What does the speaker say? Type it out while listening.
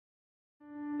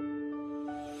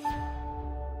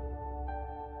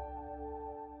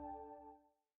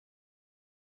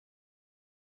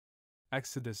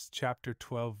Exodus chapter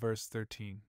 12 verse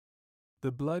 13.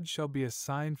 The blood shall be a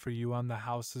sign for you on the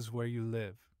houses where you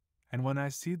live, and when I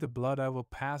see the blood I will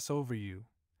pass over you,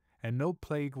 and no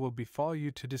plague will befall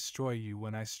you to destroy you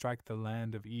when I strike the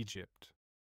land of Egypt.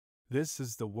 This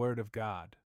is the word of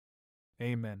God.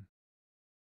 Amen.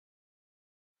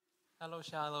 Hello,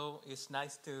 Shiloh. It's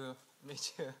nice to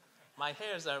meet you. My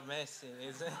hairs are messy,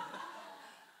 isn't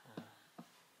it?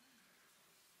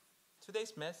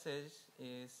 Today's message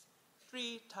is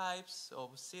 3 types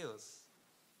of seals.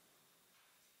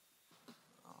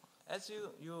 As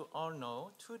you all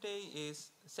know, today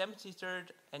is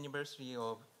 73rd anniversary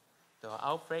of the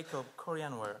outbreak of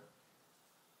Korean War.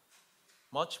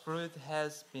 Much blood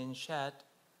has been shed,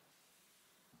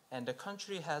 and the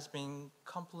country has been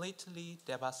completely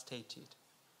devastated.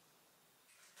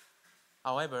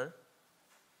 However,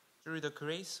 through the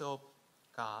grace of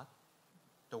God,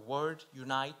 the world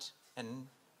united and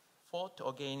fought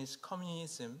against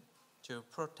communism to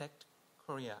protect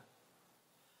Korea.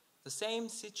 The same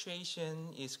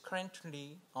situation is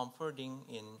currently unfolding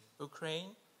in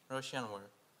Ukraine-Russian war.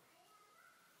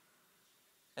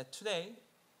 Today,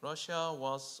 Russia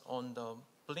was on the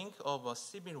brink of a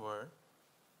civil war,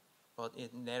 but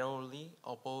it narrowly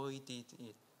avoided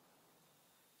it.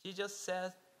 Jesus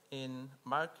said in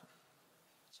Mark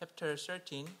chapter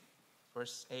 13,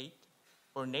 verse 8,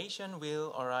 "For nation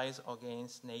will arise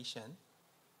against nation,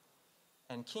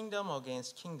 and kingdom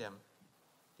against kingdom.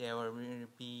 There will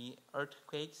be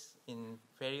earthquakes in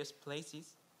various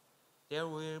places. There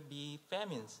will be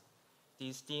famines.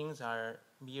 These things are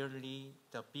merely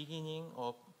the beginning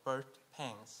of birth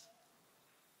pangs."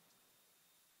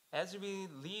 As we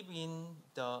live in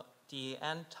the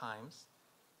end times,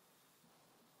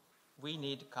 we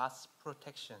need God's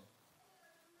protection.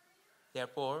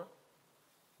 Therefore,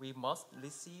 we must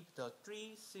receive the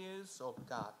 3 seals of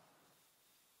God.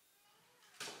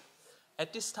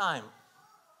 At this time,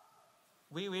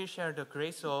 we will share the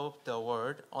grace of the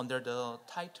word under the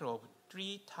title of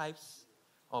 3 types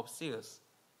of seals.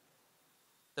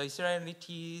 The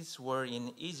Israelites were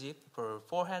in Egypt for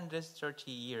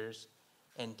 430 years,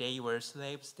 and they were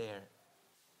slaves there.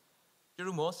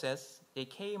 Through Moses, they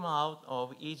came out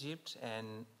of Egypt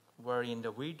and were in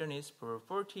the wilderness for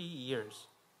 40 years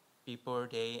before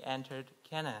they entered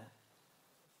Canaan.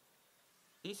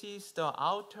 This is the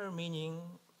outer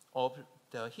meaning of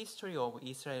the history of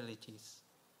Israelites.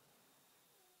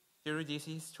 Through this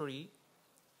history,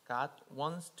 God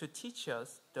wants to teach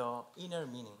us the inner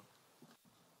meaning.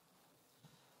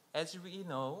 As we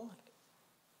know,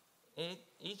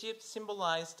 Egypt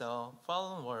symbolized the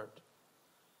fallen world.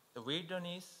 The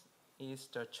wilderness is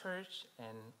the church,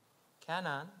 and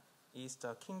Canaan is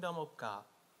the kingdom of God.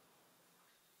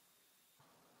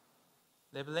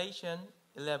 Revelation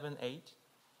 11:8,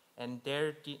 "And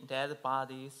their dead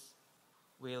bodies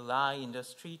will lie in the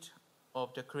street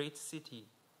of the great city,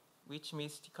 which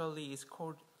mystically is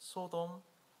called Sodom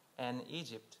and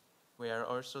Egypt, where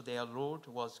also their Lord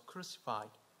was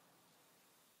crucified."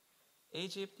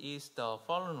 Egypt is the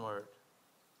fallen world.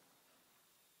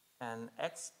 And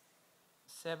Acts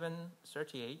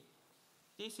 7:38,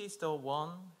 "This is the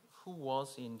one who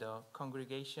was in the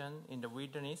congregation in the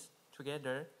wilderness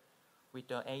together with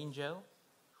the angel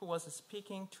who was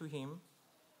speaking to him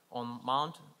on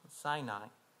Mount Sinai,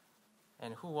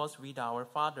 and who was with our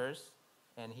fathers,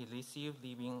 and he received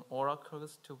living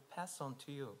oracles to pass on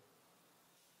to you."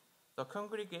 The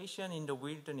congregation in the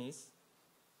wilderness,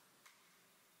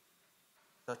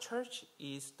 the church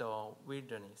is the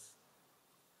wilderness.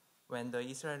 When the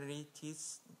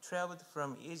Israelites traveled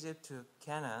from Egypt to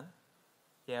Canaan,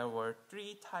 there were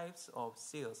 3 types of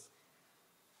seals.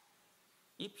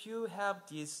 If you have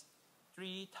these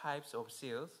 3 types of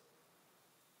seals,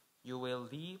 you will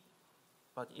live,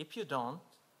 but if you don't,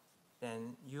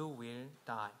 then you will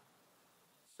die.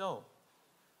 So,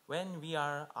 when we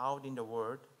are out in the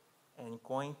world and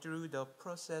going through the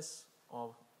process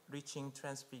of reaching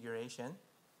transfiguration,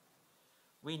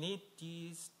 we need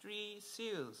these 3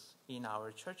 seals in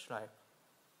our church life.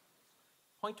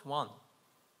 Point 1.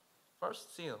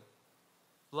 First seal,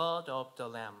 blood of the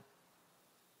Lamb.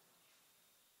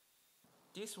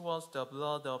 This was the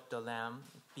blood of the Lamb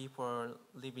before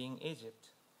leaving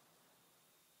Egypt.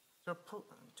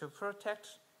 To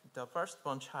protect the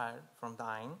firstborn child from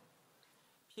dying,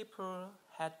 people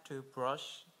had to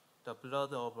brush the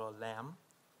blood of a lamb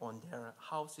on their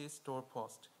house's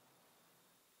doorpost.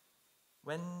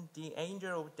 When the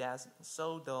angel of death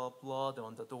saw the blood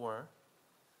on the door,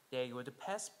 they would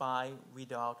pass by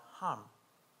without harm.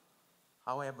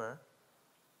 However,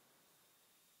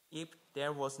 if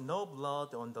there was no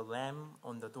blood on the lamb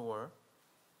on the door,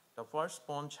 the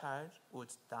firstborn child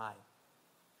would die.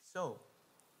 So,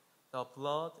 the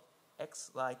blood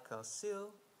acts like a seal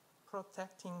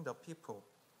protecting the people.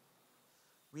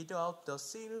 Without the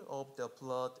seal of the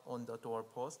blood on the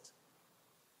doorpost,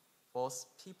 both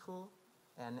people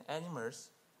and animals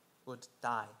would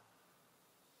die.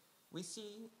 We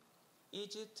see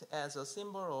Egypt as a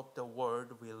symbol of the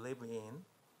world we live in.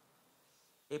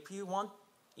 If we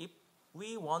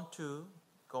want to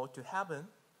go to heaven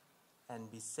and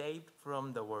be saved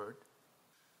from the world,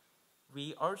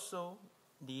 we also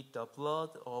need the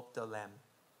blood of the Lamb.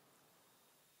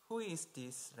 Who is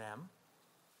this Lamb?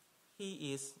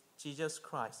 He is Jesus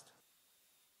Christ.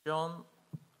 John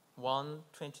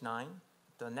 1:29.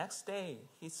 The next day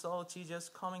he saw Jesus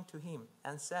coming to him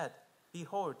and said,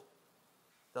 "Behold,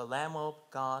 the Lamb of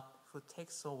God who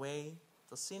takes away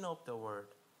the sin of the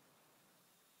world."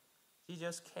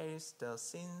 Jesus carries the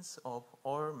sins of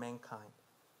all mankind.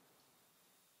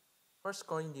 1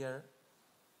 Corinthians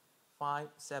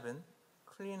 5:7.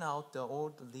 Clean out the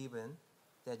old leaven,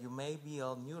 that you may be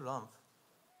a new lump,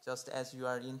 just as you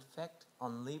are in fact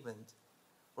unleavened.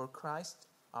 For Christ,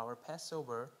 our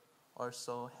Passover,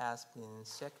 also has been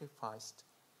sacrificed.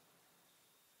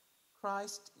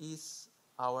 Christ is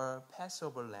our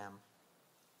Passover lamb.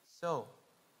 So,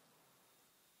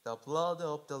 the blood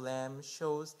of the lamb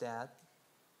shows that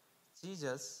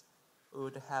Jesus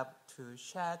would have to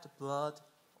shed blood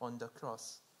on the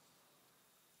cross.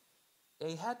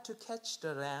 They had to catch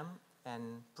the lamb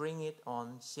and bring it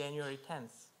on January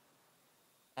 10th,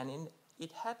 and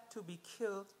it had to be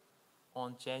killed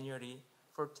on January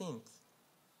 14th,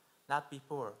 not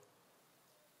before.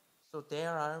 So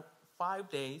there are 5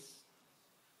 days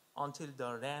until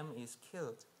the lamb is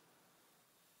killed.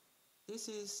 This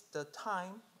is the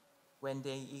time when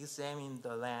they examine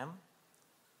the lamb.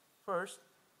 First,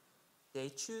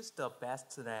 they choose the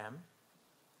best lamb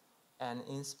and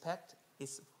inspect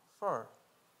its fur,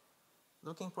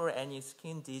 looking for any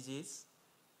skin disease,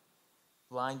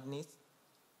 blindness,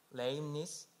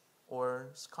 lameness,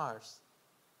 or scars.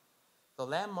 The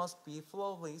lamb must be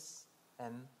flawless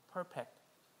and perfect.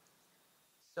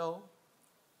 So,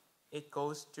 it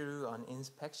goes through an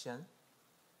inspection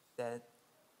that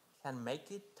can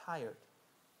make it tired.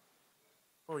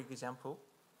 For example,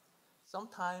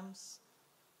 sometimes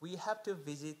we have to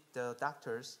visit the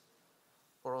doctors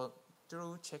for a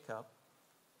thorough checkup,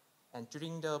 and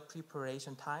during the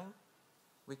preparation time,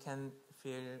 we can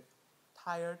feel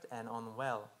tired and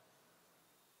unwell.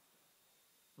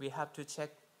 We have to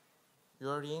check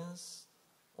urines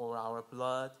or our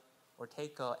blood or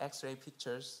take X-ray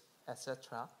pictures,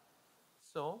 etc.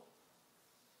 So,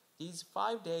 these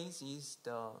 5 days is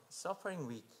the suffering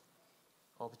week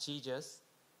of Jesus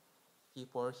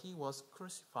before he was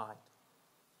crucified.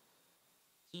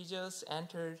 Jesus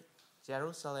entered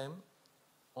Jerusalem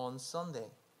on Sunday.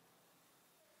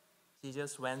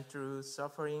 Jesus went through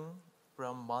suffering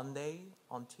from Monday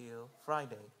until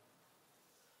Friday.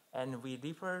 And we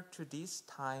refer to this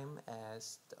time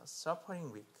as the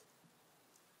suffering week.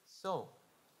 So,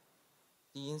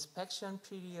 the inspection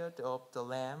period of the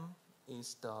lamb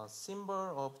is the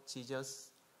symbol of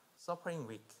Jesus' suffering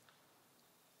week.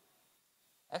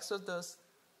 Exodus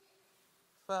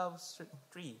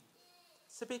 12:3.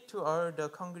 Speak to all the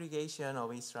congregation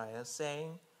of Israel,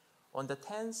 saying, on the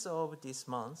 10th of this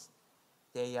month,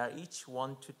 they are each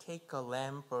one to take a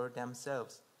lamb for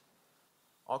themselves,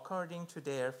 according to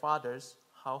their fathers'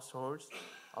 households,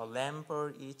 a lamb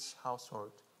for each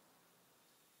household.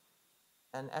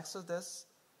 And Exodus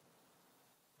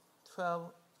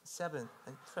 12:7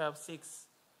 and 12:6.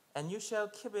 And you shall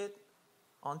keep it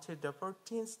until the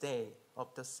 14th day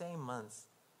of the same month.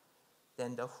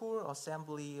 Then the whole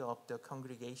assembly of the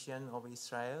congregation of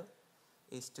Israel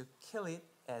is to kill it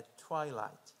at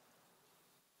twilight.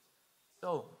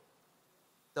 So,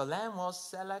 the lamb was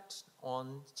selected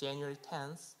on January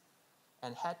 10th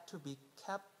and had to be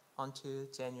kept until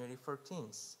January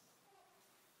 14th,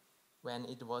 when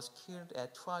it was killed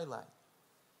at twilight.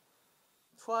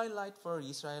 Twilight for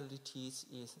Israelites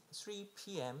is 3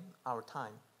 p.m. our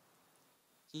time.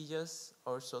 Jesus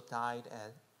also died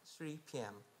at 3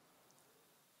 p.m.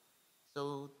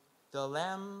 So the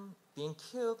lamb being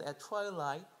killed at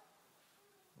twilight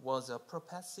was a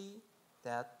prophecy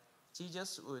that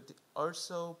Jesus would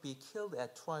also be killed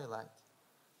at twilight.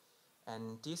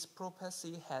 And this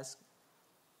prophecy has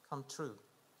come true.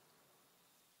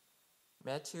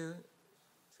 Matthew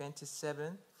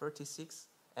 27:36.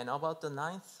 And about the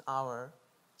 9th hour,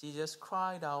 Jesus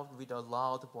cried out with a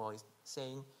loud voice,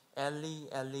 saying, Eli,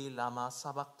 Eli, lama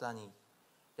sabachthani.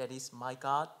 That is, my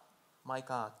God,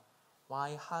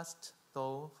 why hast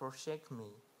thou forsaken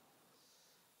me?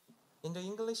 In the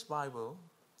English Bible,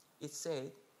 it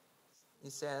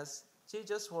says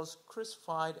Jesus was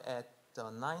crucified at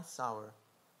the ninth hour.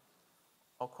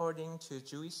 According to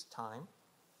Jewish time,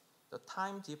 the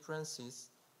time differences,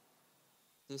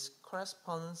 this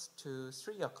corresponds to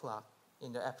 3 o'clock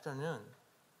in the afternoon.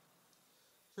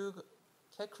 To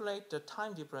calculate the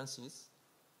time differences,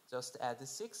 just add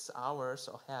 6 hours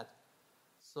ahead.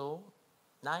 So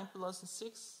 9 plus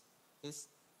 6 is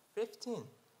 15.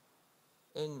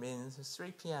 It means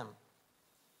 3 p.m.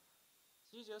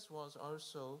 Jesus was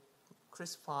also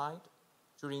crucified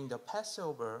during the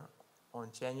Passover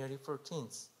on January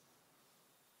 14th.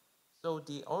 So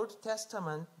the Old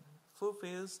Testament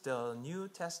fulfills the New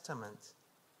Testament.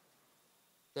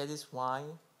 That is why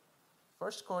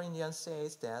 1 Corinthians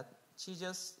says that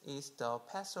Jesus is the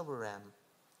Passover lamb.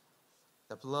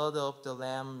 The blood of the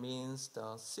lamb means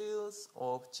the seals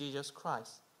of Jesus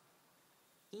Christ.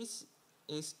 This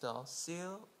is the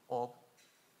seal of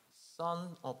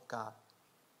Son of God.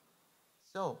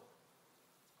 So,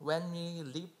 when we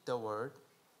live the word,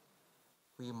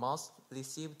 we must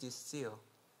receive this seal.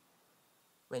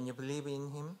 When you believe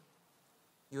in him,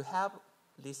 you have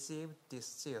received this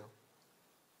seal.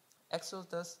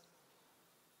 Exodus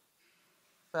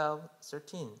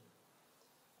 12:13.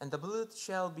 And the blood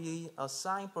shall be a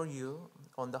sign for you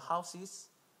on the houses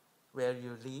where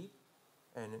you live,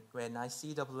 and when I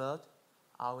see the blood,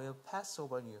 I will pass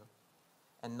over you,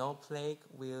 and no plague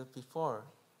will befall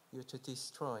you to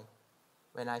destroy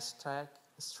when I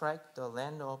strike the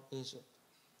land of Egypt.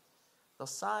 The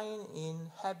sign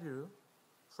in Hebrew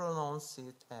pronounce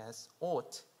it as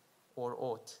oath or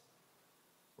oath,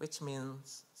 which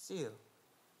means seal.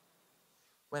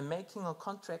 When making a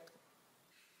contract,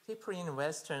 people in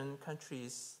Western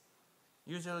countries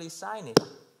usually sign it,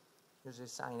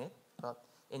 but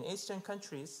in Eastern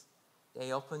countries,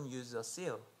 they often use a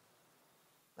seal,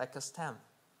 like a stamp.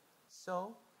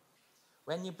 So,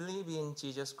 when you believe in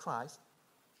Jesus Christ,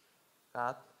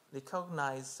 God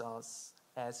recognizes us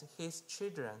as his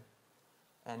children,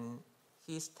 and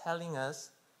he's telling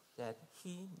us that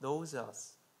he knows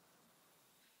us.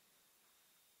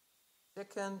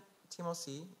 2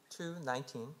 Timothy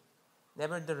 2:19.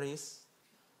 Nevertheless,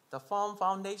 the firm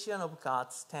foundation of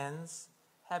God stands,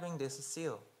 having this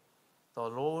seal: the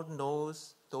Lord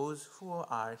knows those who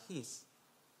are his.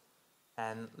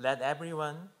 And let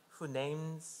everyone who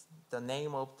names the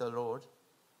name of the Lord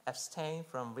abstain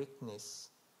from wickedness.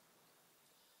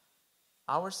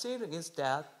 Our seal is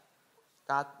that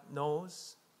God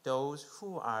knows those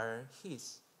who are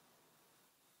his.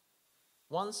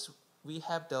 Once we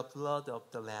have the blood of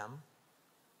the Lamb,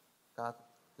 God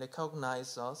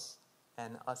recognizes us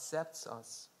and accepts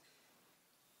us.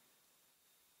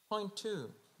 Point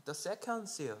 2. The second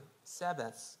seal,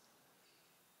 Sabbath.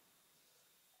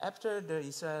 After the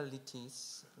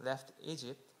Israelites left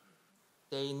Egypt,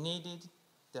 they needed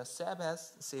the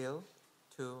Sabbath seal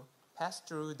to pass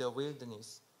through the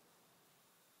wilderness.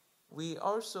 We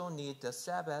also need the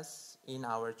Sabbath in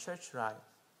our church life.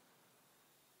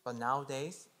 But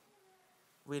nowadays,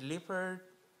 we refer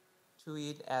to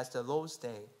it as the Lord's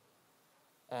Day,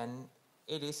 and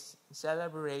it is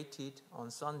celebrated on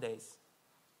Sundays.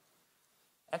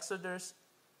 Exodus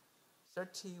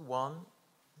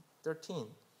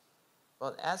 31:13.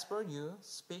 But as for you,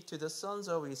 speak to the sons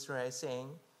of Israel,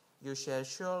 saying, you shall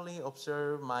surely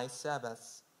observe my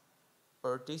Sabbaths,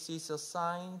 for this is a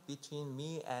sign between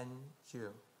me and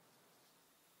you.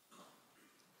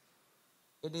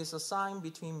 It is a sign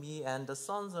between me and the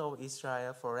sons of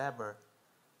Israel forever.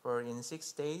 For in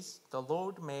 6 days the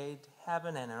Lord made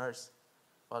heaven and earth,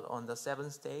 but on the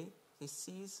seventh day he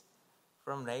ceased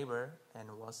from labor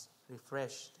and was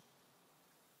refreshed.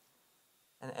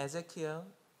 And Ezekiel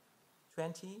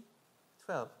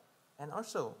 20:12. And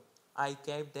also I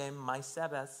gave them my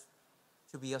Sabbath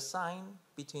to be a sign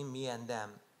between me and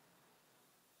them,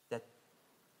 that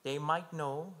they might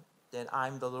know that I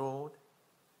am the Lord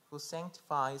who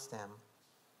sanctifies them.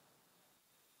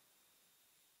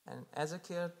 And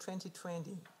Ezekiel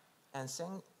 20:20. And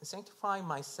sanctify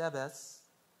my Sabbaths,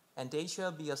 and they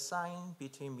shall be a sign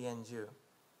between me and you,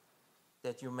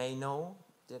 that you may know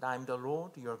that I am the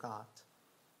Lord your God.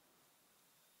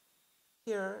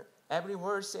 Here, every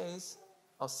word says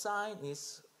a sign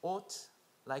is oath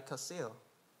like a seal.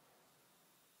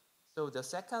 So the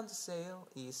second seal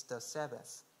is the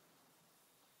Sabbath.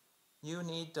 You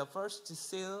need the first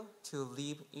seal to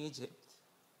leave Egypt,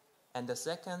 and the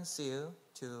second seal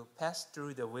to pass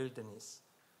through the wilderness.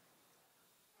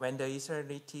 When the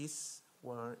Israelites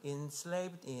were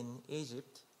enslaved in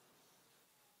Egypt,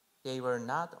 they were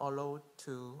not allowed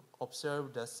to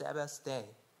observe the Sabbath day,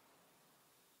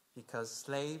 because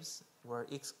slaves were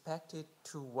expected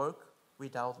to work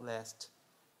without rest.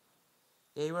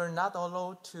 They were not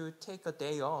allowed to take a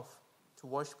day off to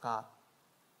worship God,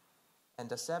 and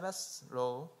the Sabbath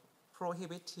law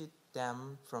prohibited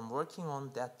them from working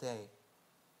on that day.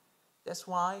 That's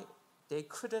why they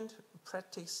couldn't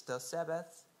practice the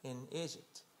Sabbath in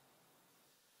Egypt.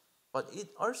 But it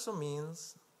also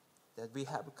means that we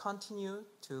have continued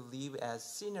to live as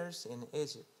sinners in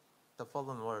Egypt, the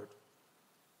fallen world.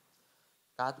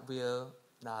 God will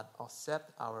not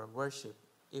accept our worship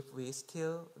if we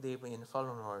still live in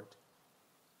fallen world.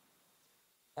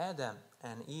 Adam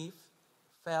and Eve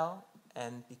fell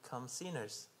and become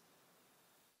sinners.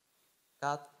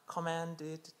 God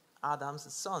commanded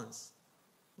Adam's sons,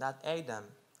 not Adam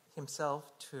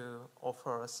himself, to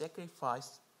offer a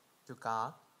sacrifice to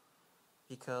God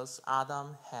because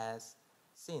Adam has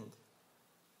sinned.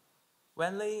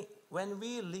 When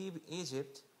we leave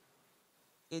Egypt,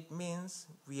 it means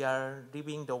we are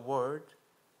leaving the world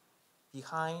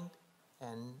behind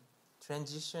and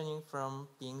transitioning from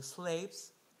being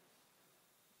slaves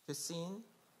to sin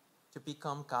to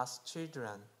become God's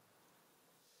children.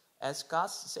 As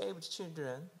God's saved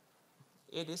children,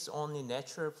 it is only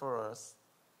natural for us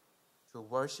to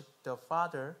worship the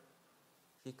Father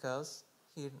because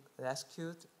He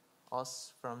rescued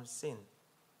us from sin.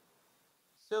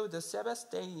 So the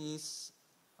Sabbath day is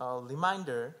a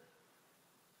reminder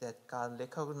that God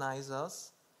recognizes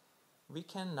us. We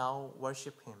can now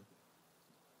worship Him.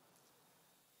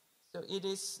 So it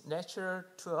is natural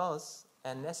to us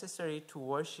and necessary to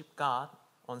worship God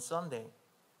on Sunday.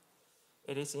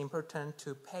 It is important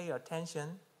to pay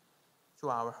attention to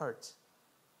our heart.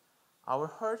 Our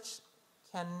heart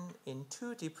can in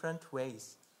two different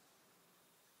ways.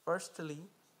 Firstly,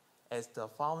 as the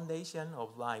foundation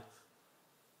of life.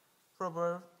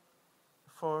 Proverbs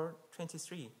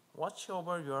 4:23. Watch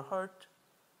over your heart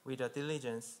with a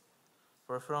diligence,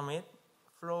 for from it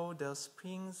flow the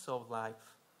springs of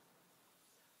life.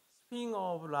 Spring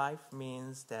of life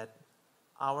means that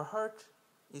our heart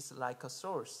is like a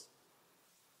source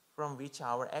from which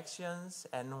our actions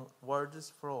and words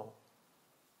flow.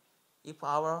 If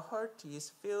our heart is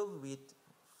filled with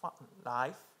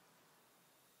life,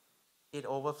 it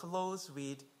overflows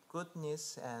with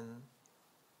goodness and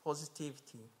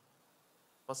positivity.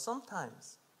 But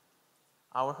sometimes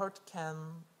our heart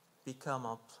can become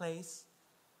a place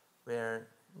where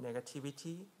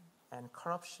negativity and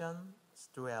corruption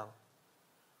dwell,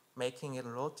 making it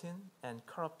rotten and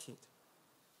corrupted.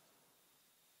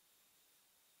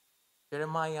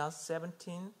 Jeremiah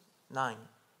 17:9.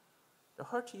 The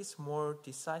heart is more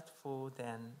deceitful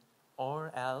than all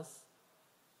else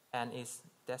and is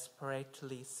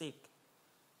desperately sick.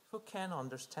 Who can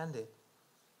understand it?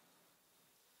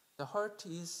 The heart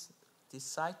is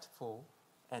deceitful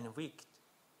and wicked.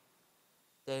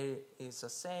 There is a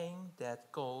saying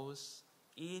that goes,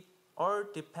 "It all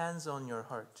depends on your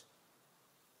heart."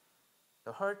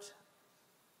 The heart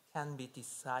can be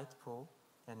deceitful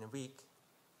and weak.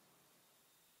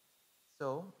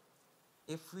 So,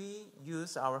 if we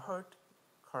use our heart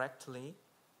correctly,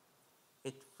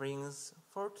 it brings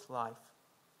forth life.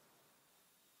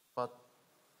 But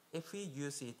if we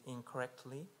use it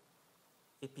incorrectly,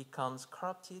 it becomes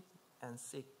corrupted and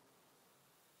sick.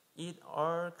 It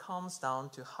all comes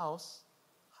down to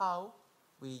how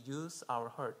we use our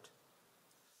heart.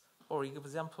 For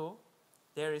example,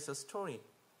 there is a story.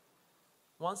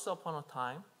 Once upon a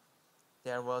time,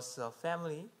 there was a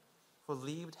family who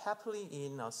lived happily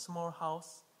in a small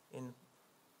house in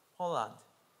Poland.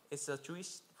 It's a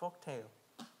Jewish folktale.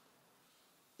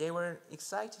 They were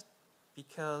excited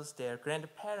because their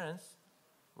grandparents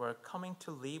were coming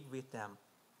to live with them.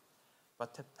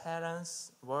 But the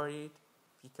parents worried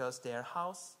because their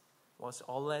house was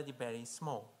already very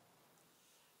small.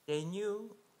 They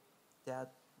knew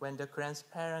that when the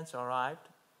grandparents arrived,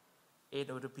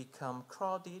 it would become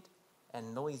crowded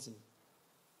and noisy.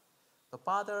 The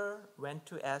father went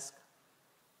to ask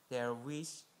their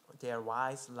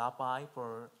wise rabbi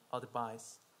for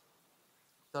advice.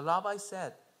 The rabbi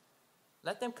said,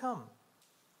 "Let them come."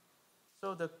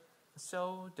 So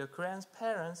the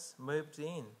grandparents moved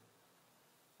in,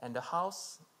 and the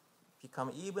house became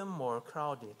even more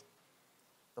crowded.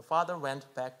 The father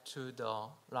went back to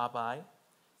the rabbi,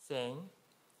 saying,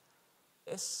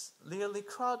 "It's really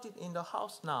crowded in the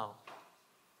house now."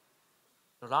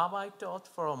 The rabbi thought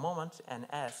for a moment and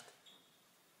asked,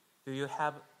 "Do you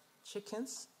have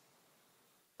chickens?"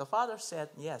 The father said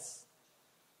yes.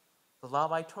 The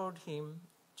rabbi told him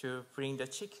to bring the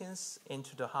chickens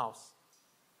into the house.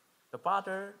 The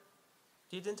father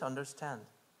didn't understand,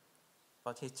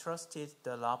 but he trusted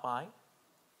the rabbi.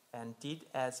 and did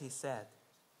as he said.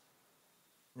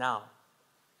 Now,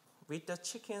 with the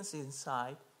chickens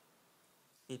inside,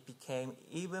 it became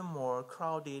even more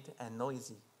crowded and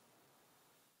noisy.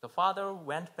 The father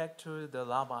went back to the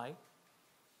rabbi,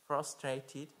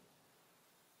 frustrated.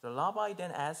 The rabbi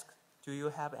then asked, "Do you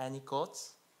have any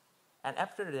goats?" And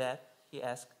after that, he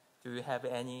asked, "Do you have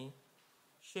any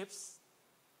sheep?"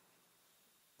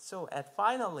 So,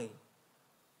 finally,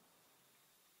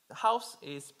 the house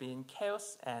is being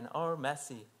chaos and all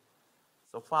messy.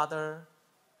 So, father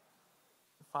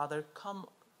come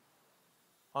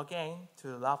again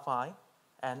to Rabbi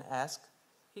and ask,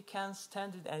 he can't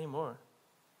stand it anymore.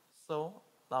 So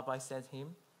Rabbi said to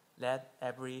him, "Let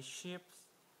every sheep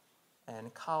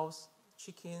and cows,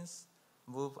 chickens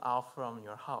move out from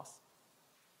your house."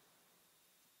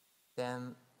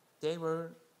 Then they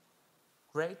were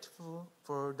grateful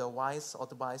for the wise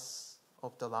advice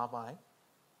of the rabbi.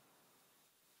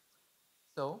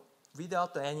 So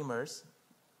without the animals,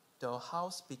 the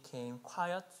house became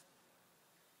quiet,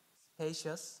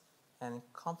 spacious, and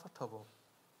comfortable.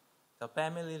 The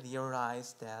family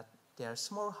realized that their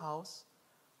small house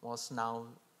was now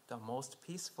the most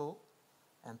peaceful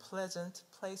and pleasant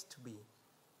place to be.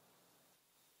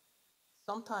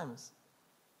 Sometimes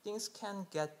things can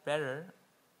get better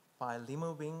by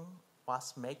removing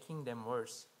what's making them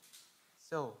worse.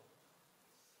 So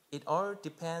it all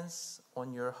depends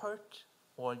on your heart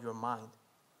or your mind.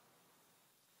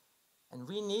 And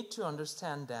we need to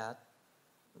understand that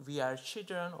we are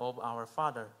children of our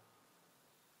Father.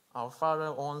 Our Father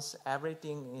owns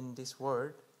everything in this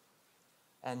world,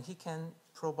 and He can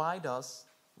provide us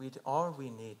with all we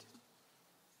need.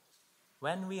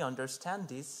 When we understand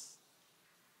this,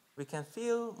 we can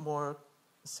feel more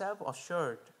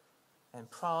self-assured and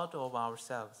proud of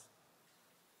ourselves.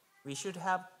 We should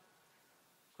have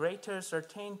greater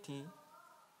certainty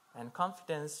and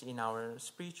confidence in our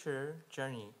spiritual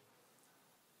journey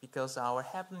because our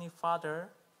Heavenly Father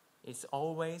is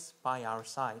always by our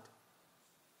side.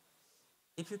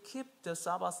 If you keep the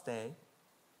Sabbath day,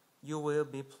 you will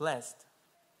be blessed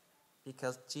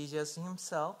because Jesus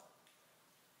Himself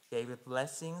gave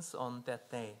blessings on that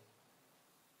day.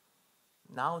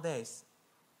 Nowadays,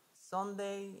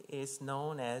 Sunday is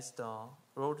known as the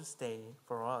Lord's Day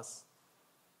for us.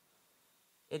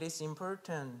 It is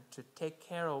important to take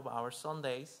care of our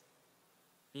Sundays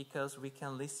because we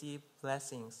can receive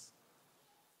blessings.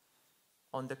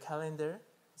 On the calendar,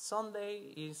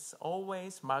 Sunday is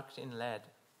always marked in red.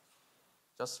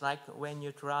 Just like when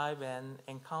you drive and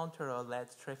encounter a red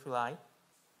traffic light,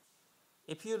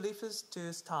 if you refuse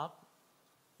to stop,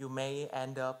 you may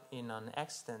end up in an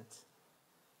accident.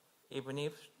 Even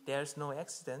if there's no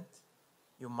accident,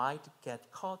 you might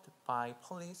get caught by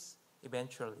police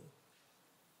eventually.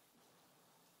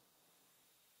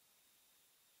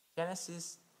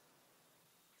 Genesis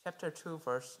chapter 2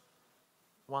 verse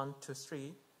 1 to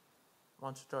 3,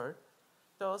 1 to 3.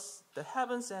 Thus the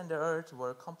heavens and the earth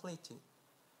were completed,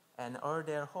 and all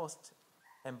their host,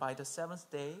 and by the seventh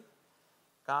day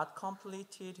God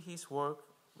completed His work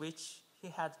which He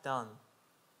had done,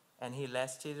 and He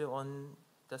rested on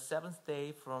the seventh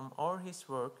day from all His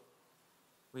work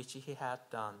which He had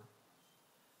done.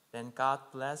 Then God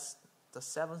blessed the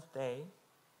seventh day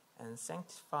and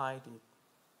sanctified it,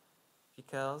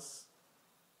 because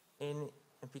in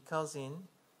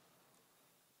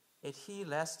it He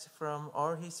rested from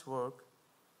all His work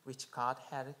which God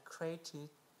had created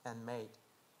and made.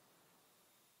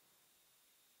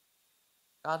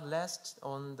 God rested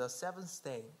on the seventh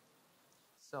day.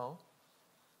 So,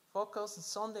 focus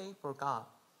Sunday for God.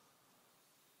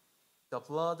 The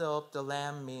blood of the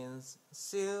Lamb means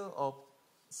seal of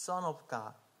Son of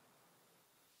God.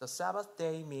 The Sabbath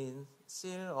day means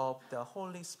seal of the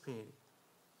Holy Spirit.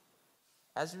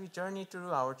 As we journey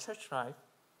through our church life,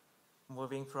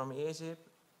 moving from Egypt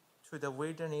to the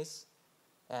wilderness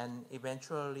and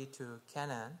eventually to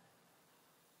Canaan,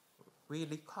 we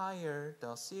require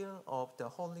the seal of the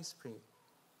Holy Spirit.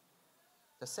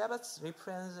 The Sabbath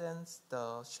represents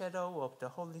the shadow of the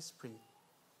Holy Spirit.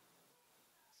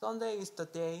 Sunday is the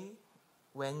day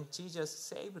when Jesus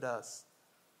saved us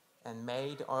and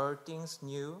made all things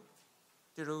new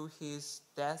through His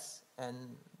death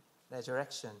and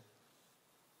resurrection.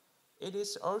 It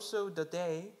is also the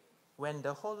day when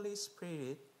the Holy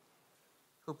Spirit,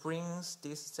 who brings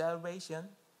this salvation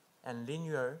and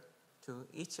renewal to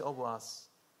each of us,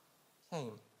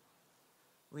 came.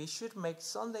 We should make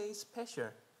Sunday special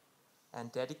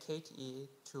and dedicate it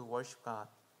to worship God.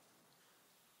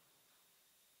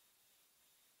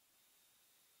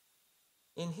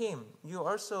 In Him, you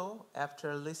also,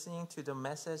 after listening to the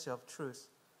message of truth,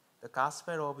 the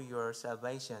gospel of your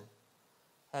salvation,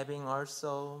 having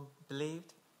also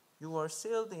believed, you were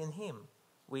sealed in him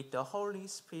with the Holy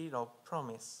Spirit of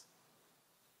promise.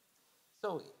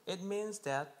 So it means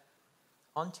that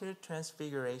until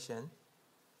transfiguration,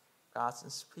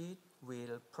 God's Spirit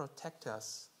will protect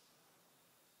us.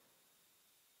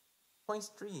 Point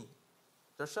 3.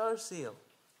 The third seal,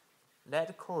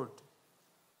 red cord.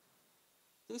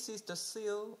 This is the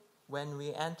seal when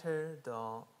we enter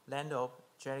the land of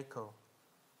Jericho.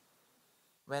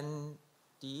 When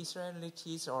the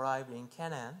Israelites arrived in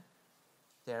Canaan,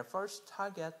 their first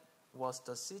target was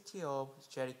the city of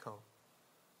Jericho.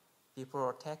 Before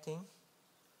attacking,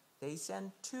 they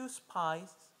sent 2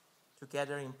 spies to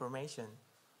gather information.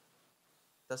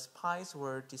 The spies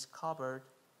were discovered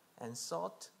and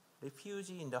sought refuge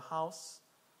in the house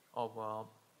of a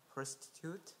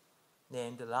prostitute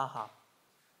named Rahab.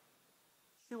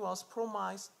 She was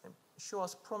promised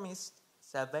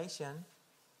salvation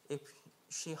if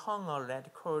she hung a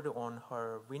red cord on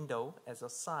her window as a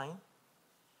sign,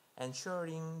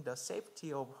 ensuring the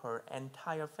safety of her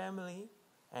entire family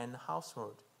and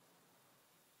household.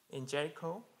 In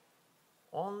Jericho,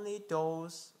 only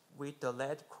those with the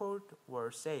red cord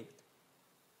were saved,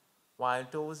 while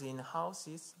those in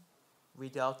houses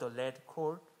without the red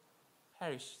cord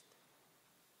perished.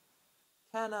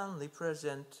 Canaan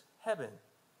represents heaven.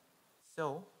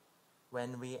 So,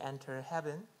 when we enter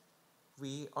heaven,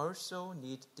 we also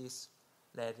need this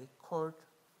red cord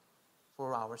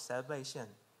for our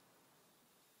salvation.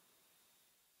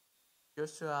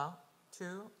 Joshua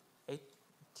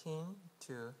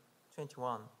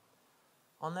 2:18-21.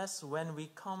 Unless when we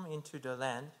come into the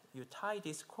land, you tie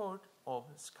this cord of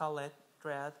scarlet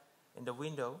thread in the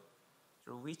window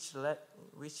through which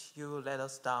you let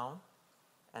us down,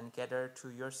 and gather to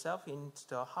yourself into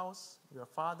the house your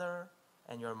father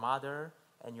and your mother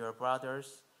and your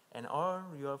brothers and all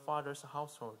your father's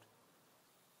household.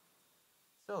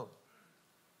 So,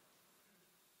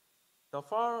 the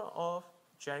fall of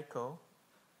Jericho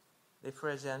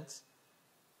represents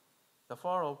the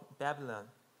fall of Babylon,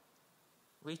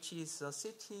 which is a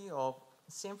city of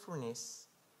symphonies.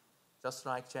 Just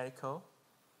like Jericho,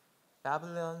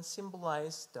 Babylon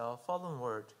symbolized the fallen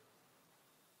world.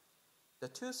 The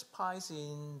 2 spies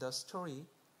in the story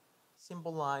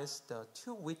symbolize the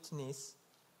 2 witnesses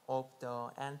of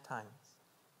the end times.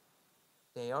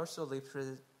 They also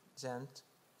represent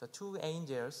the 2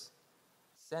 angels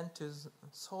sent to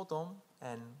Sodom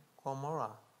and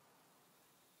Gomorrah,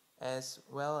 as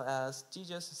well as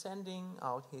Jesus sending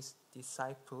out his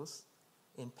disciples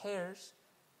in pairs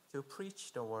to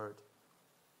preach the word.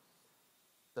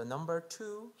 The number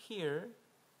 2 here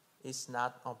is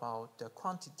not about the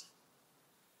quantity,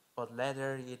 but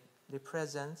rather it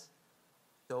represents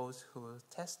those who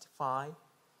testify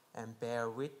and bear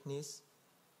witness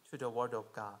to the word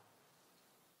of God.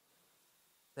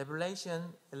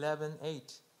 Revelation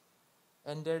 11:8.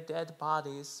 And their dead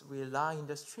bodies will lie in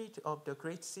the street of the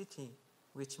great city,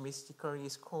 which mystically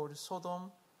is called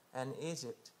Sodom and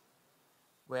Egypt,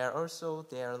 where also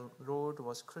their Lord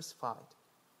was crucified.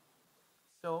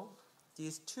 So,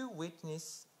 these 2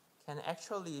 witnesses can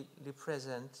actually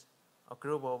represent a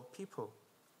group of people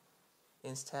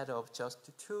instead of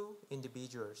just 2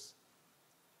 individuals.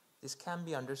 This can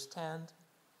be understood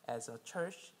as a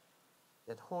church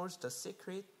that holds the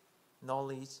secret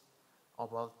knowledge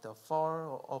about the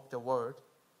fall of the world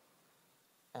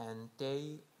and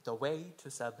the way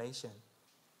to salvation.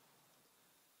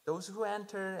 Those who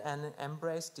enter and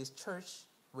embrace this church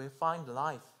will find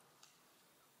life,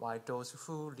 while those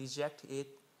who reject it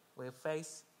will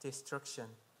face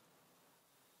destruction.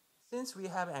 Since we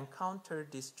have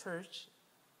encountered this church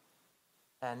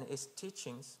and its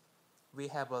teachings, we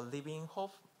have a living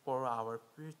hope for our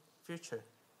future.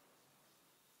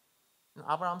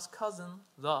 Abraham's cousin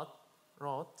Lot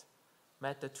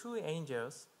met the 2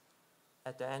 angels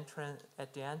at the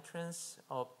entrance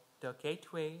of the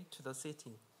gateway to the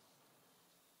city.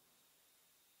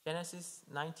 Genesis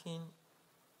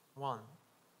 19:1.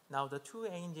 Now the 2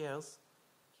 angels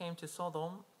came to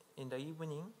Sodom in the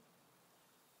evening,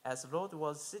 as Lot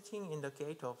was sitting in the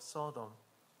gate of Sodom.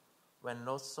 When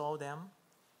Lot saw them,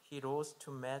 he rose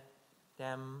to meet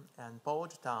them and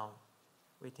bowed down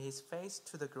with his face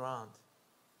to the ground.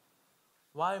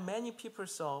 While many people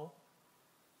saw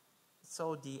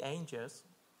the angels,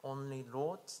 only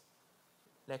Lot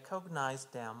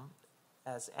recognized them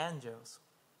as angels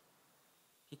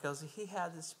because he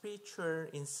had spiritual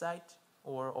insight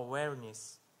or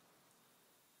awareness.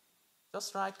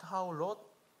 Just like how Lot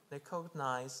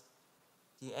recognized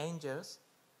the angels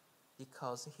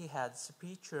because he had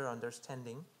spiritual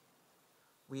understanding,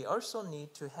 we also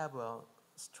need to have a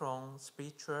strong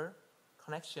spiritual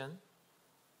connection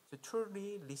to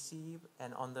truly receive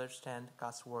and understand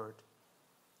God's Word.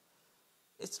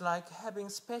 It's like having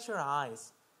special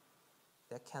eyes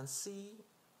that can see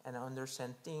and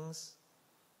understand things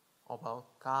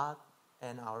about God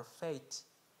and our faith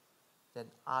that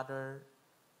others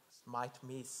might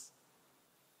miss.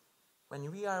 When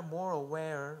we are more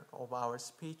aware of our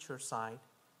spiritual side,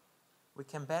 we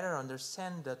can better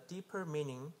understand the deeper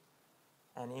meaning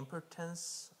and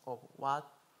importance of what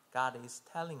God is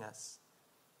telling us.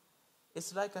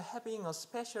 It's like having a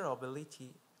special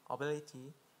ability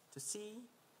to see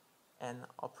and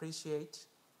appreciate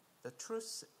the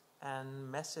truths and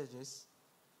messages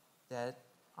that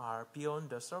are beyond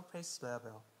the surface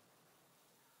level.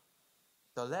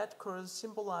 The red could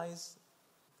symbolize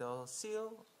the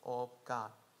seal of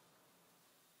God.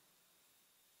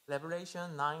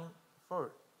 Revelation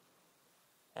 9:4.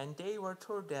 And they were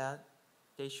told that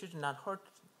they should not hurt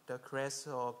the grass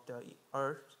of the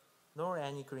earth, nor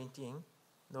any green thing,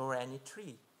 nor any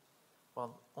tree, but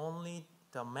only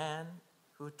the men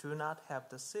who do not have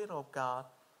the seal of God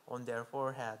on their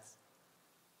foreheads.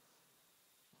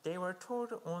 They were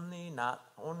told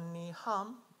not only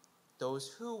harm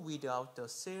those who without the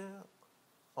seal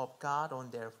of God on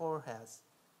their foreheads.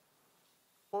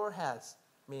 Foreheads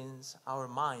means our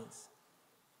minds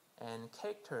and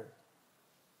character,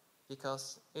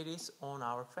 because it is on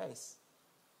our face.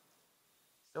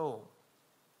 So,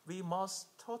 we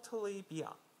must totally be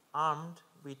armed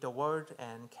with the word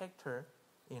and character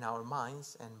in our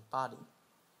minds and body.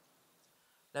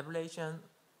 Revelation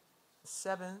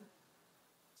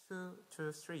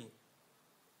 7:2-3.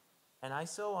 And I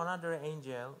saw another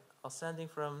angel ascending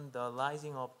from the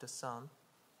rising of the sun,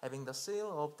 having the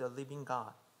seal of the living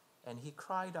God. And he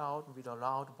cried out with a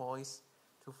loud voice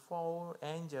to four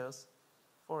angels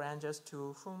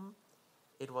to whom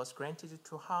it was granted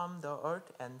to harm the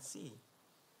earth and sea,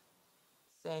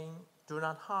 saying, do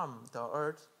not harm the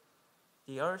earth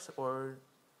or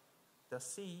the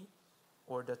sea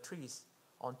or the trees,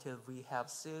 until we have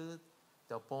sealed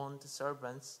the bond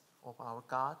servants of our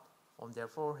God on their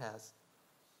foreheads.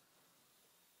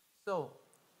 So,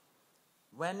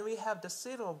 when we have the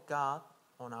seal of God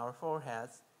on our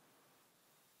foreheads,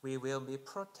 we will be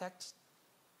protected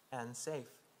and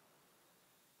safe.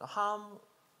 The harm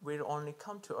will only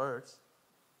come to earth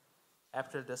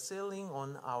after the sealing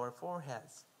on our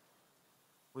foreheads.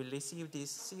 We receive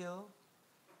this seal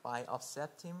by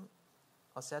accepting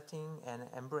and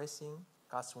embracing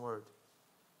God's word.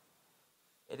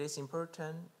 It is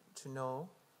important to know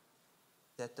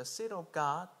that the seal of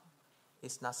God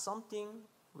is not something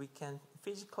we can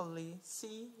physically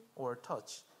see or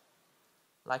touch,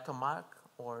 like a mark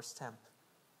or stamp.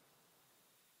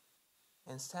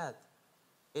 Instead,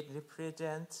 it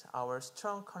represents our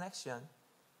strong connection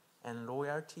and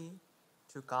loyalty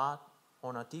to God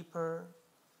on a deeper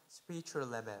spiritual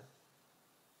level.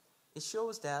 It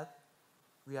shows that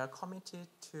we are committed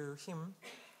to Him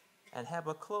and have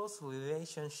a close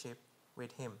relationship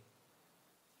with Him.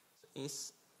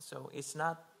 So it's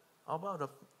not about a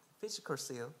physical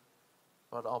seal,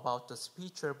 but about the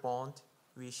spiritual bond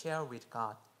we share with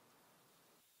God.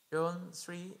 John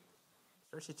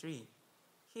 3:33.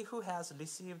 He who has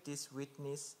received this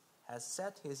witness has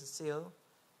set his seal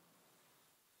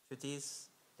to this,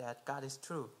 that God is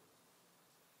true.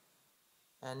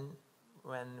 And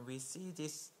when we see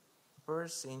this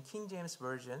verse in King James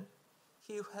Version,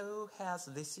 he who has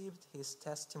received his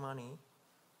testimony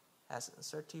has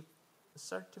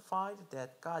certified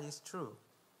that God is true.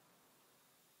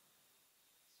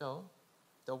 So,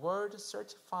 the word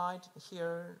certified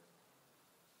here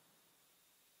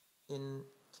in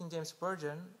King James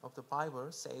Version of the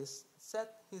Bible says,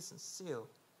 set his seal.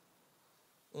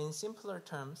 In simpler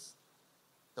terms,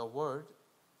 the word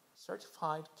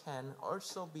certified can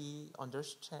also be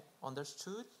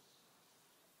understood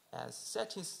as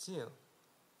set his seal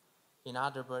in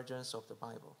other versions of the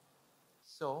Bible.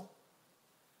 So,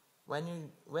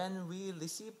 when we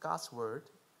receive God's word,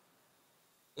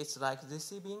 it's like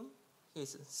receiving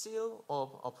his seal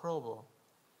of approval.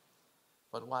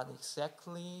 But what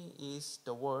exactly is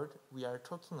the word we are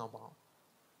talking about?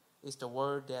 It's the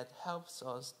word that helps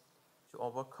us to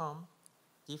overcome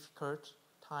difficult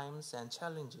times and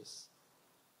challenges.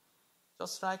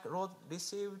 Just like Lot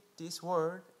received this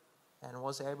word and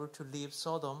was able to leave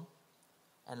Sodom,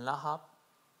 and Rahab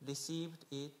received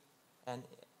it and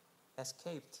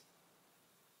escaped,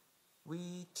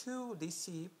 we too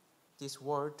receive this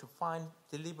word to find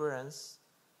deliverance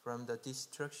from the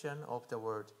destruction of the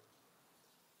world.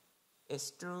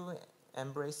 It's through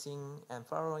embracing and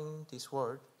following this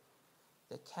word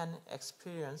that can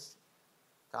experience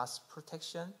God's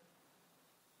protection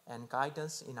and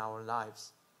guidance in our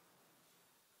lives.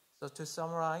 So to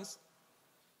summarize,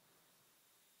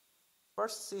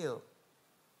 first seal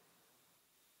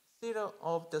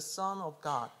of the Son of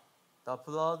God, the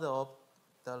blood of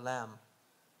the Lamb.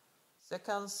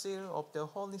 Second seal of the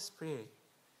Holy Spirit,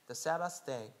 the Sabbath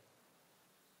day.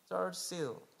 Third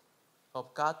seal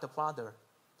of God the Father,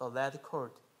 the lead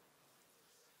cord.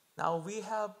 Now we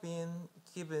have been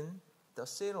given the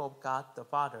seal of God the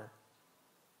Father.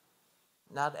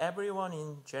 Not everyone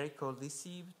in Jericho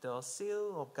received the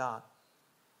seal of God.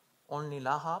 Only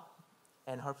Rahab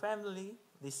and her family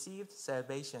received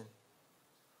salvation,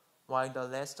 while the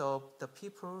rest of the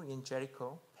people in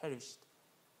Jericho perished.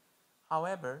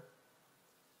 However,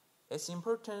 it's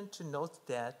important to note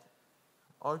that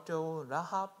although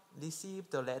Rahab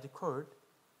received the red cord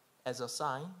as a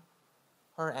sign,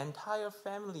 her entire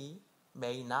family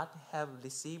may not have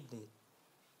received it.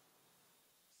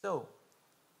 So,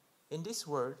 in this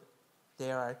world,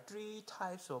 there are three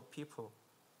types of people: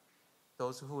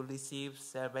 those who receive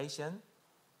salvation,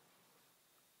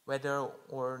 whether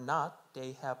or not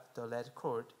they have the red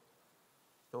cord;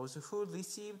 those who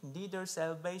receive neither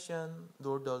salvation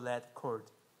nor the red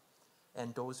cord;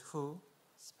 and those who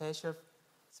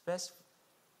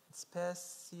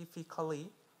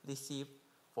specifically receive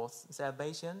both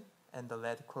salvation and the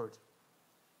red cord.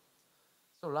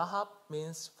 So Rahab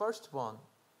means firstborn.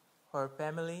 Her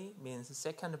family means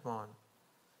secondborn.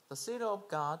 The seal of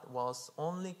God was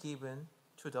only given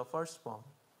to the firstborn.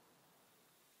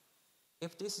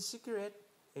 If this secret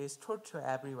is told to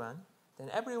everyone, then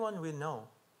everyone will know.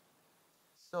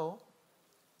 So,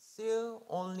 seal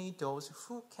only those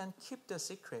who can keep the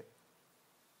secret,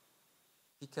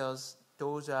 because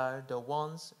those are the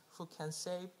ones who can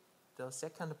save the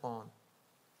secondborn.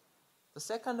 The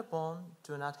secondborn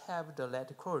do not have the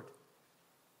red cord,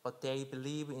 but they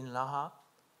believe in Rahab,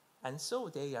 and so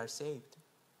they are saved.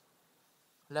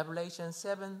 Revelation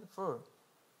 7:4.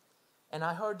 And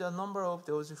I heard the number of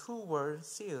those who were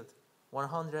sealed,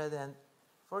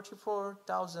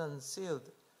 144,000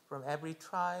 sealed from every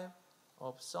tribe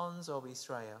of sons of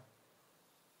Israel.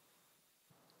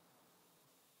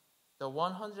 The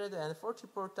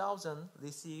 144,000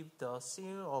 received the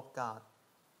seal of God.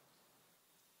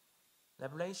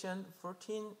 Revelation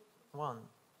 14:1.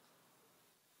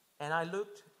 And I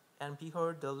looked, and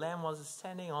behold, the Lamb was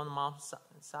standing on Mount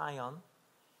Zion,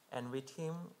 and with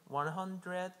him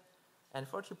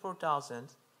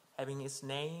 144,000, having his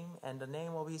name and the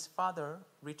name of his Father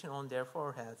written on their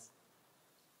foreheads.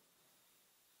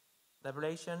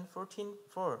 Revelation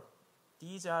 14:4.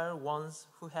 These are ones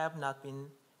who have not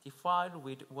been defiled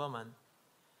with woman,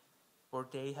 for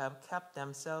they have kept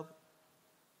themselves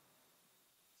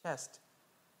chaste.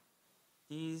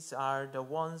 These are the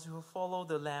ones who follow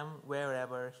the Lamb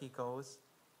wherever he goes.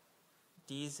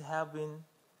 These have been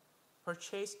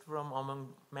purchased from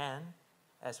among men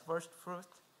as first fruit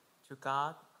to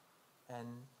God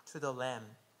and to the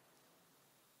Lamb.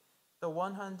 The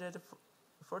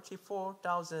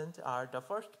 144,000 are the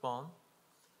firstborn,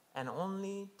 and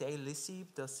only they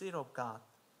receive the seal of God.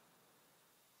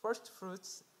 First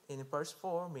fruits in verse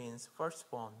 4 means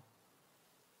firstborn.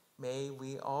 May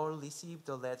we all receive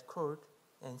the red cord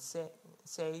and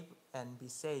save and be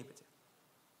saved.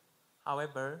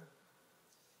 However,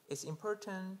 it's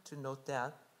important to note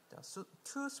that the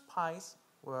two spies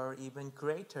were even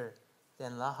greater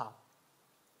than Rahab.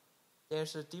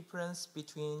 There's a difference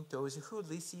between those who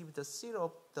receive the seal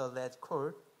of the red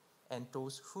cord and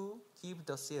those who give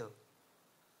the seal.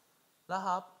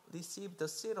 Rahab received the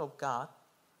seal of God,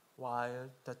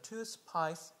 while the two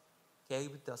spies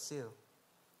gave the seal.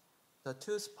 The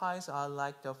two spies are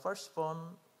like the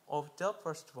firstborn of the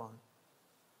firstborn,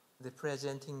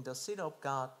 representing the seal of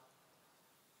God.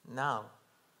 Now,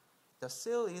 the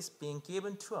seal is being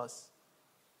given to us.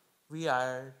 We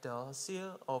are the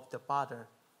seal of the Father.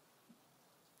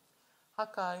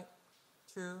 Haggai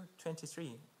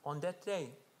 2:23. On that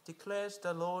day, declares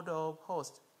the Lord of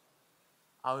hosts,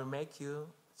 I will make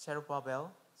you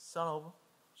Zerubbabel, son of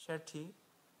Shealtiel,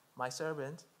 my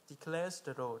servant, declares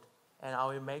the Lord, and I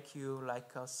will make you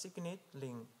like a signet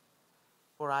ring.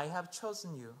 For I have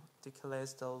chosen you,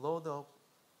 declares the Lord of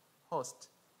hosts.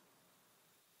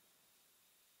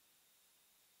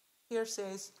 Here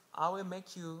says, I will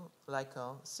make you like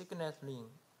a signet ring.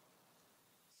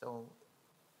 So,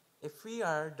 if we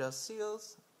are the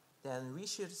seals, then we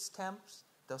should stamp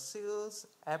the seals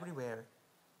everywhere,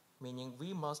 meaning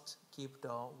we must keep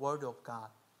the word of God.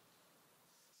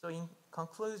 So in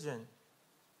conclusion,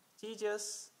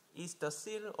 Jesus is the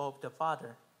seal of the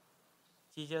Father.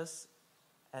 Jesus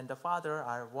and the Father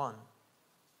are one.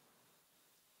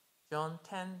 John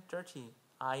 10:30,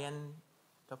 I and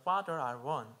the Father are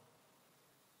one.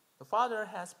 The Father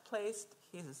has placed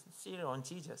his seal on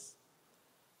Jesus,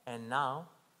 and now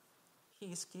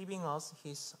he is giving us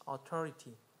his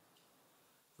authority.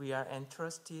 We are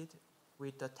entrusted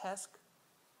with the task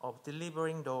of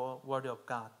delivering the Word of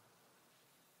God,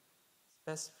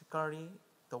 specifically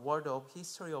the Word of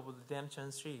History of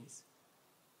Redemption series.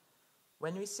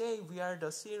 When we say we are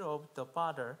the seal of the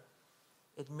Father,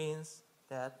 it means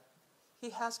that he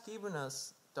has given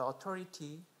us the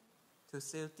authority to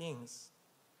seal things.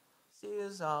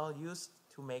 Seals are used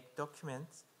to make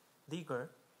documents legal,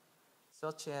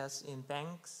 such as in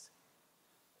banks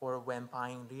or when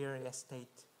buying real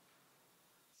estate.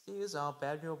 Seals are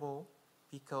valuable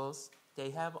because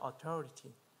they have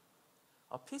authority.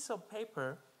 A piece of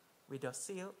paper with a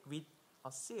seal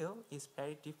is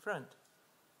very different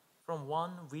from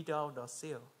one without a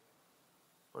seal.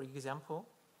 For example,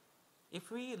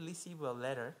 if we receive a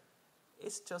letter,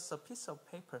 it's just a piece of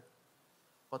paper.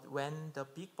 But when the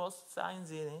big boss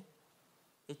signs in it,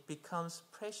 it becomes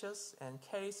precious and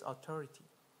carries authority.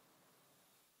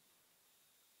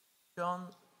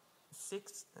 John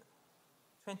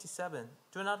 6:27,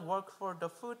 do not work for the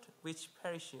food which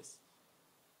perishes,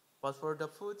 but for the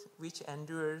food which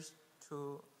endures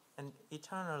to an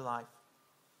eternal life,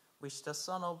 which the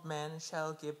Son of Man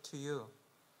shall give to you.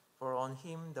 For on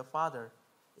him the Father,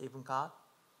 even God,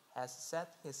 has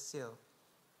set his seal.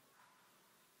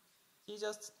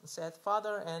 Jesus said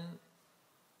Father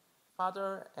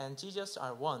and Jesus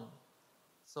are one.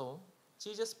 So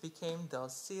Jesus became the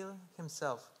seal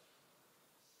himself.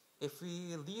 If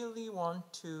we really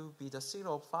want to be the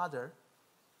seal of Father,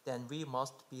 then we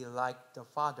must be like the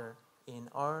Father in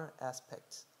all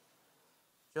aspects.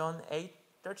 John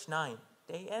 8:39,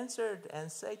 they answered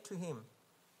and said to him,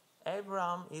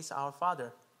 Abraham is our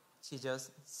father.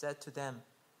 Jesus said to them,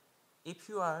 if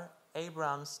you are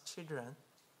Abraham's children,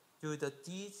 do the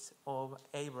deeds of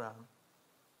Abraham.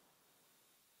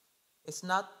 It's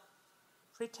not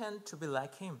pretend to be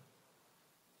like him,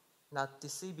 not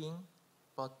deceiving,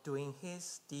 but doing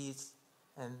his deeds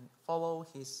and follow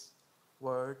his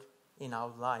word in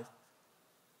our life.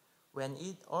 When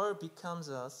it all becomes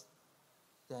us,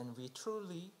 then we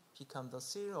truly become the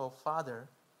seal of Father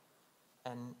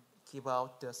and give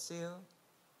out the seal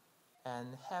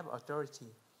and have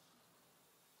authority.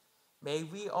 May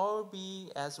we all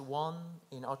be as one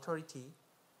in authority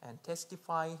and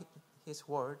testify his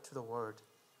word to the world.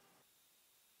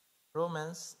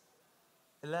 Romans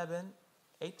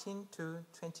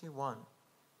 11:18-21.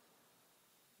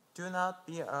 Do not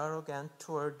be arrogant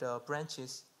toward the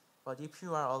branches, but if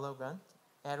you are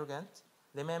arrogant,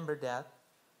 remember that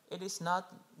it is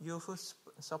not you who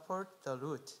support the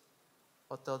root,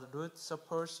 but the root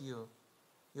supports you.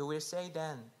 You will say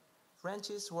then,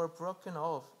 branches were broken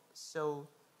off so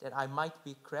that I might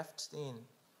be grafted in.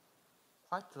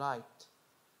 Quite right.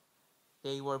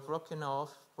 They were broken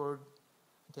off for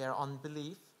their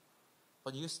unbelief,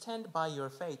 but you stand by your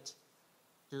faith.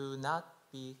 Do not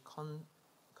be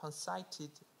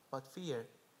conceited, but fear.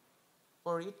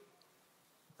 For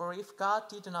if God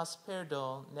did not spare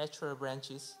the natural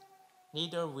branches,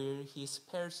 neither will he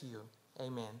spare you.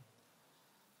 Amen.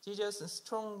 Jesus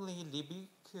strongly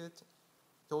rebuked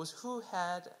those who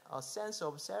had a sense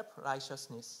of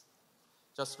self-righteousness,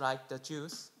 just like the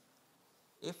Jews.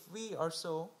 If we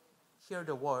also hear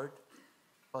the word,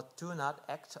 but do not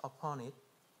act upon it,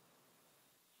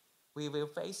 we will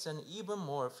face an even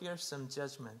more fearsome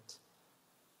judgment.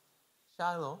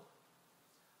 Shiloh,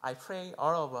 I pray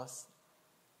all of us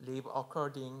live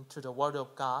according to the word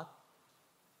of God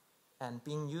and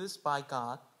being used by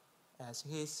God as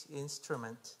his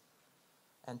instrument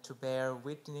and to bear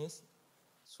witness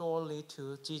solely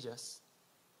to Jesus.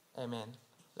 Amen.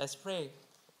 Let's pray.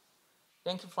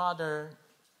 Thank you, Father.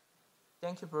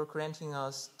 Thank you for granting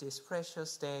us this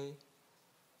precious day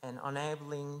and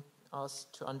enabling us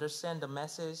to understand the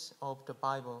message of the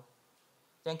Bible.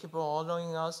 Thank you for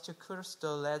allowing us to cross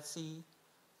the Red Sea,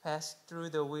 pass through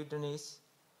the wilderness,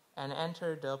 and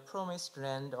enter the promised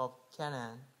land of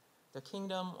Canaan, the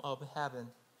kingdom of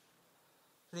heaven.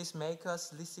 Please make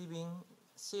us receiving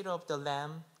seed of the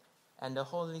Lamb and the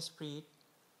Holy Spirit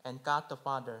and God the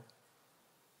Father,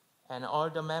 and all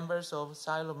the members of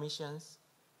Shiloh missions,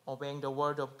 obeying the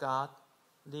word of God,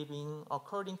 living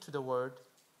according to the word,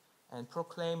 and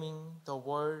proclaiming the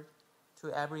word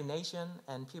to every nation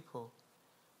and people.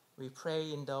 We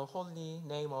pray in the holy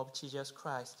name of Jesus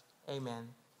Christ.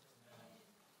 Amen.